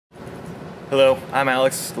Hello, I'm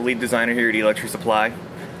Alex, the lead designer here at Electric Supply.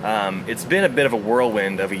 It's been a bit of a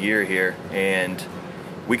whirlwind of a year here, and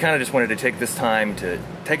we kind of just wanted to take this time to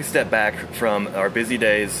take a step back from our busy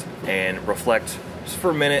days and reflect just for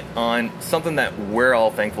a minute on something that we're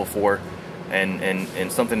all thankful for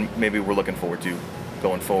and something maybe we're looking forward to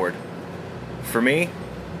going forward. For me,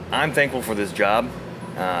 I'm thankful for this job.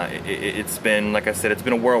 It's been, like I said, it's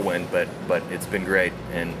been a whirlwind, but it's been great,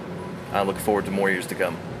 and I look forward to more years to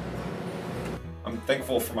come. I'm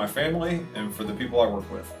thankful for my family and for the people I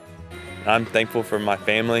work with. I'm thankful for my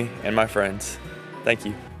family and my friends. Thank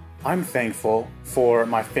you. I'm thankful for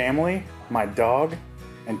my family, my dog,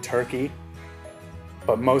 and Turkey,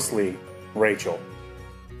 but mostly Rachel.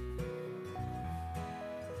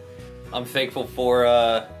 I'm thankful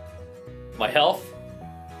for my health,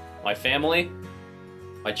 my family,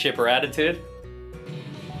 my chipper attitude.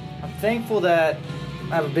 I'm thankful that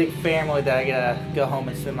I have a big family that I get to go home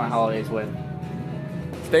and spend my holidays with.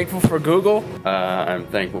 Thankful for Google. I'm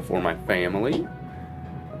thankful for my family,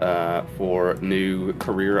 for new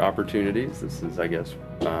career opportunities. This is, I guess,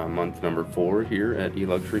 month number 4 here at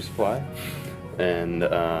eLuxury Supply, and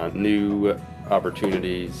new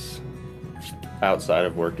opportunities outside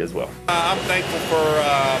of work as well. I'm thankful for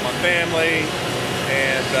my family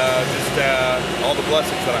and just all the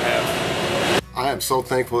blessings that I have. I am so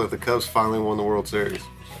thankful that the Cubs finally won the World Series,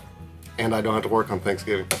 and I don't have to work on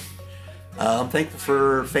Thanksgiving. I'm thankful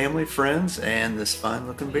for family, friends, and this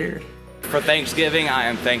fine-looking beard. For Thanksgiving, I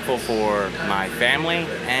am thankful for my family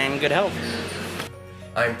and good health.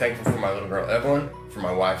 I am thankful for my little girl Evelyn, for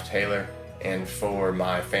my wife Taylor, and for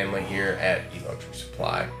my family here at eLuxury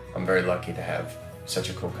Supply. I'm very lucky to have such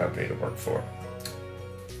a cool company to work for.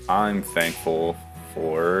 I'm thankful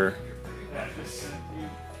for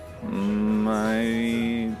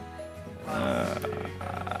my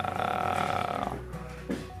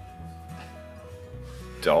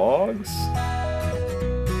dogs.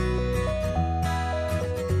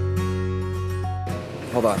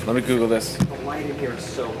 Hold on, let me Google this. The light in here is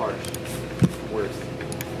so harsh. Worse.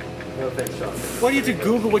 No thanks, Sean. Why do you have to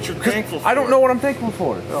Google what you're thankful for? I don't know what I'm thankful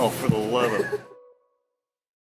for. Oh, for the love of...